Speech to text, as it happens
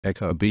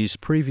Ecobee's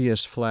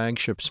previous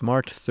flagship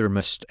smart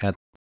thermostat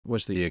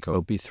was the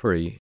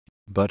Ecobee3,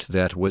 but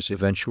that was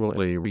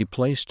eventually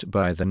replaced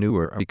by the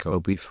newer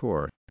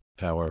Ecobee4.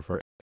 However,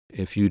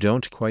 if you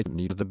don't quite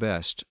need the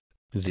best,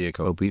 the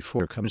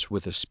Ecobee4 comes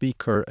with a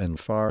speaker and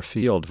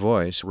far-field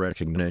voice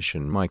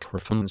recognition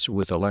microphones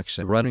with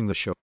Alexa running the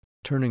show,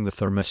 turning the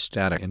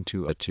thermostat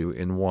into a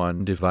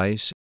two-in-one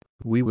device.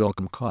 We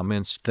welcome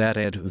comments that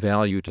add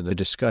value to the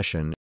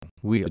discussion.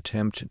 We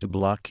attempt to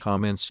block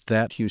comments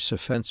that use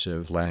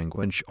offensive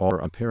language or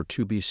appear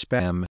to be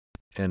spam,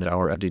 and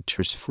our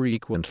editors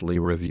frequently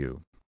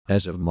review.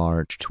 As of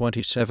March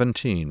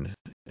 2017,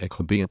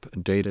 Ecobee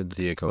updated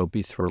the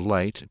Ecobee3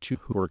 Lite to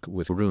work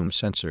with room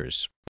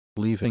sensors,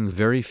 leaving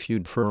very few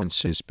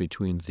differences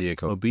between the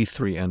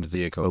Ecobee3 and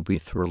the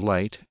Ecobee4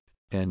 Lite,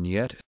 and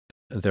yet,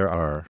 there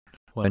are.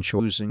 When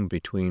choosing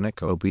between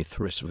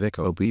Ecobee3's and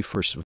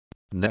Ecobee4's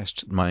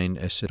Nest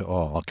minus it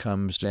all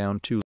comes down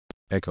to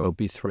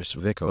Ecobee3's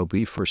and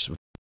Ecobee4's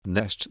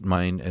Nest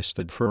minus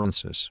the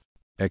differences.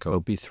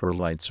 Ecobee3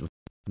 Lite's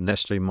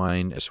Nest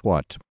minus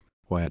what?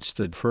 What's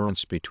the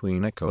difference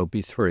between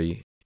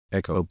Ecobee3,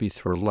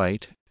 Ecobee3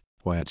 Lite?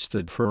 What's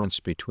the difference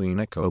between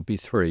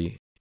Ecobee3,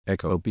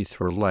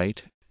 Ecobee3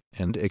 Lite,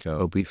 and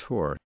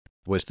Ecobee4?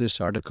 Was this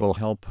article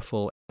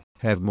helpful?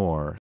 Have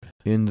more.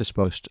 In this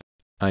post,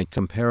 I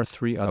compare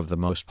three of the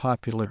most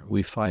popular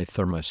Wi-Fi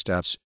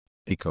thermostats,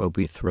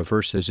 Ecobee3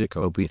 versus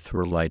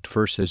Ecobee3 Lite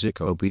versus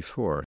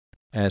Ecobee4.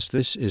 As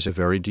this is a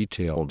very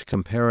detailed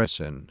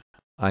comparison,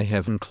 I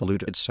have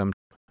included some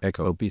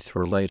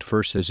Ecobee3 Lite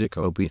versus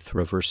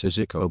Ecobee3 versus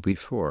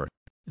Ecobee4.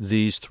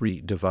 These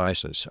three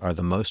devices are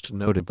the most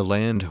notable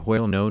and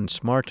well-known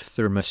smart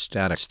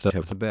thermostats that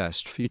have the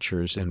best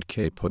features and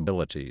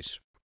capabilities.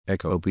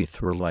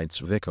 Ecobee3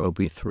 Lite's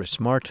Ecobee3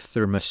 smart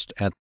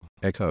thermostat.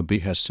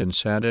 Ecobee has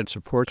since added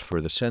support for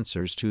the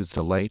sensors to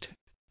the Lite,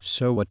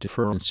 so what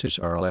differences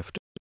are left?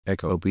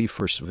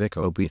 Ecobee4's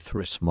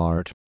Ecobee3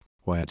 smart.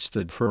 What's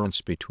the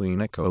difference between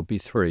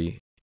Ecobee3,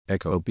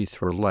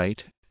 Ecobee3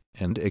 Lite,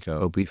 and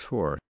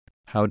Ecobee4?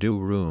 How do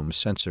room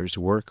sensors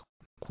work?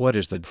 What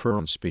is the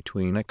difference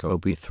between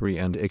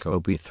Ecobee3 and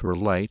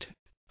Ecobee4 Lite?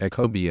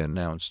 Ecobee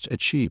announced a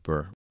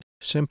cheaper,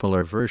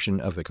 simpler version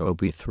of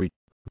Ecobee3,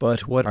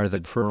 but what are the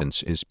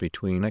differences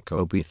between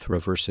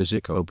Ecobee3 versus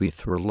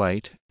Ecobee4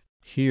 Lite?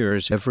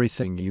 Here's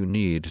everything you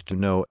need to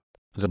know.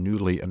 The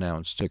newly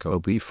announced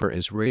Ecobee4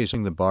 is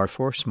raising the bar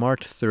for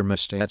smart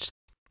thermostats.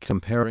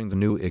 Comparing the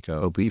new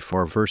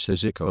Ecobee4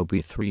 versus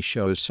Ecobee3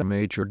 shows some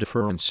major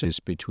differences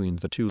between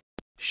the two.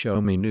 Show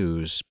me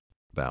news.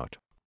 Bout.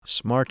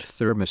 Smart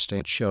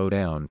Thermostat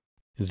Showdown.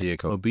 The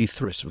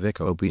Ecobee3's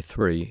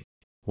Ecobee3.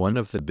 One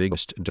of the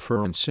biggest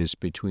differences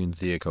between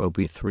the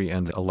Ecobee3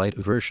 and the Lite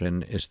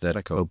version is that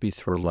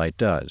Ecobee3 Lite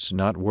does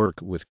not work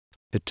with.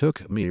 It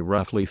took me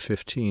roughly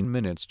 15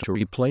 minutes to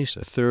replace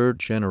a third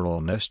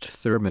general Nest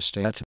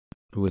thermostat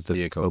with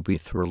the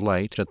Ecobee3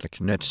 Lite at the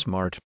Connect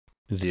Smart.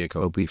 The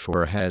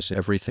Ecobee4 has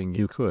everything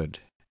you could.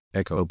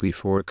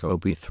 Ecobee4,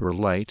 Ecobee3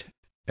 Lite.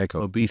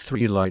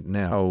 Ecobee3 Lite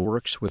now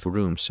works with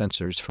room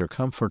sensors for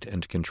comfort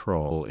and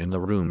control in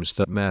the rooms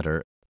that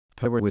matter.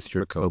 Power with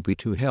your Ecobee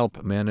to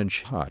help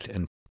manage hot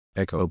and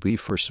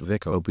Ecobee4's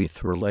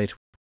Ecobee3 Lite.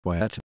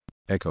 What?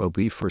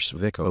 Ecobee4's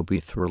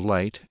Ecobee3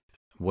 Lite.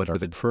 What are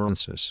the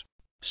differences?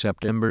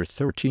 September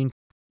 13,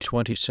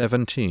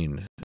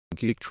 2017.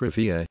 Geek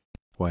Trivia.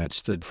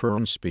 What's the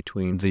difference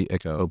between the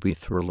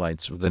Ecobee3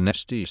 Lites of the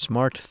Nest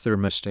smart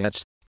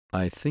thermostats?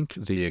 I think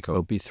the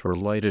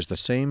Ecobee3 Lite is the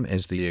same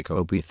as the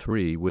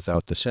Ecobee3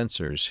 without the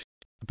sensors.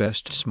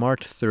 Best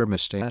smart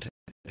thermostat,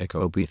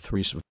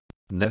 Ecobee3's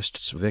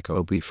Nest's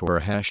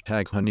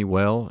Ecobee4 #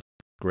 Honeywell.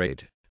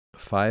 Grade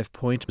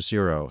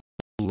 5.0.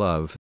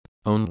 Love.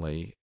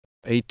 Only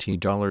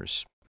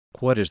 $80.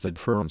 What is the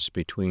difference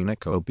between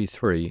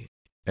Ecobee3,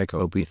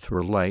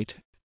 Ecobee3 Lite,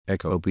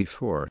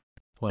 Ecobee4?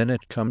 When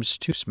it comes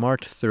to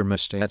smart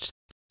thermostats,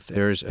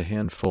 there's a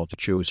handful to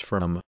choose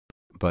from,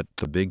 but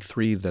the big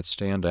three that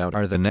stand out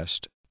are the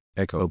Nest,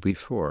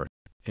 Ecobee4,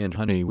 and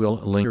Honeywell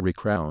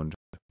recrowned.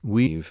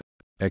 Weave.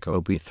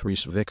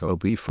 Ecobee3's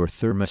Ecobee4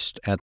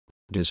 thermostat.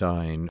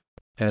 Design.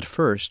 At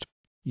first,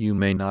 you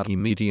may not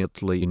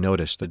immediately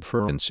notice the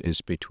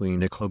differences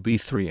between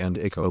Ecobee3 and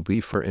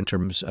Ecobee4 in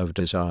terms of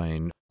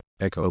design.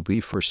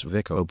 Ecobee4's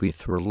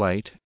Ecobee3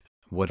 Lite.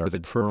 What are the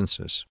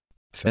differences?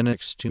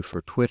 Phoenix 2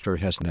 for Twitter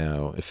has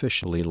now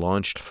officially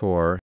launched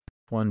for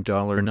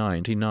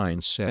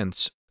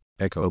 $1.99.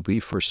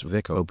 Ecobee4's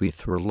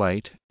Ecobee3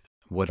 Lite.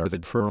 What are the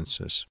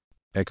differences?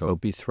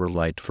 Ecobee3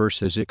 Lite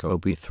versus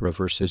Ecobee3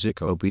 versus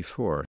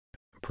Ecobee4.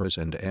 Pros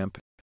and amp.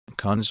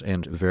 Cons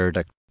and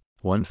verdict.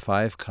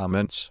 1-5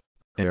 comments.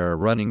 Air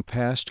running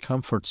past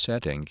comfort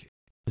setting.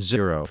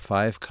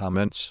 0-5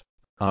 comments.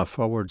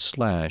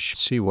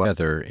 /C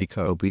weather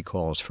Ecobee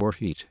calls for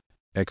heat.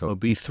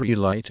 Ecobee3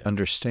 Lite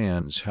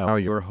understands how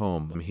your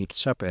home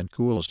heats up and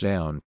cools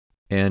down,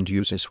 and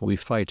uses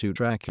Wi-Fi to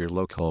track your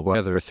local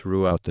weather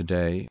throughout the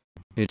day.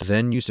 It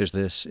then uses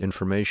this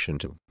information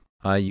to.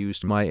 I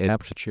used my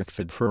app to check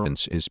the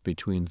differences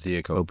between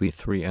the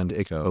Ecobee3 and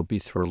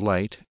Ecobee4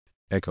 Lite.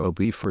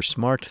 Ecobee4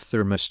 Smart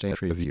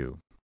Thermostat Review.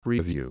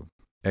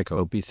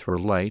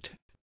 Ecobee3 Lite,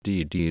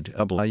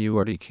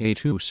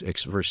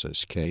 DDWRDK26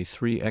 vs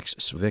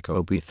K3X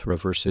Ecobee3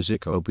 vs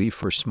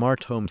Ecobee4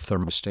 Smart Home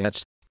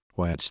Thermostats.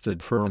 What's the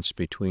difference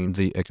between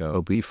the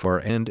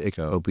Ecobee4 and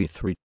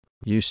Ecobee3?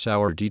 Use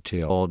our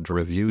detailed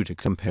review to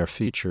compare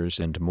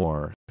features and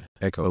more.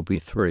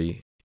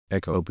 Ecobee3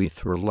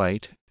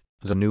 Lite.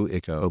 The new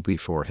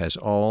Ecobee4 has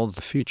all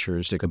the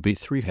features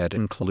Ecobee3 had,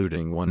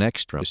 including one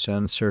extra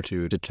sensor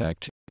to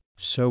detect.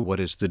 So what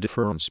is the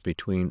difference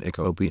between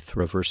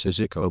Ecobee3 versus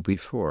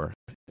Ecobee4?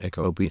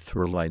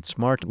 Ecobee3 Lite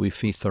Smart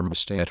Wi-Fi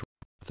Thermostat.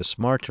 The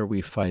smarter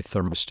Wi-Fi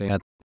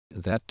thermostat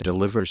that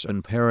delivers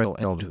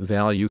unparalleled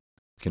value,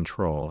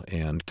 control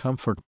and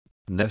comfort.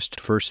 Nest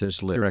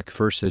versus Lyric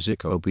versus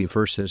Ecobee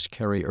versus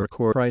carrier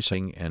core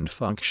pricing and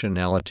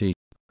functionality.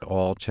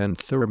 All 10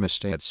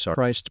 thermostats are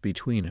priced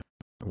between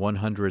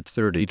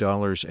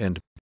 $130 and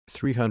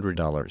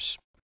 $300.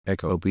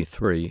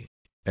 Ecobee3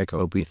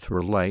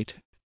 Lite,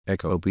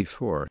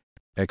 Ecobee4,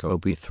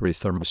 Ecobee3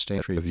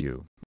 Thermostat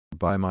Review.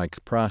 By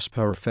Mike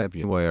Prosper,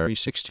 February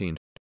 16,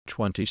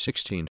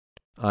 2016.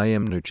 I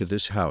am new to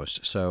this house,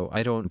 so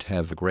I don't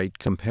have a great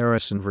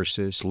comparison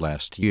versus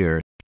last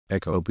year.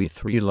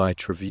 Ecobee3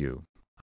 Lite Review.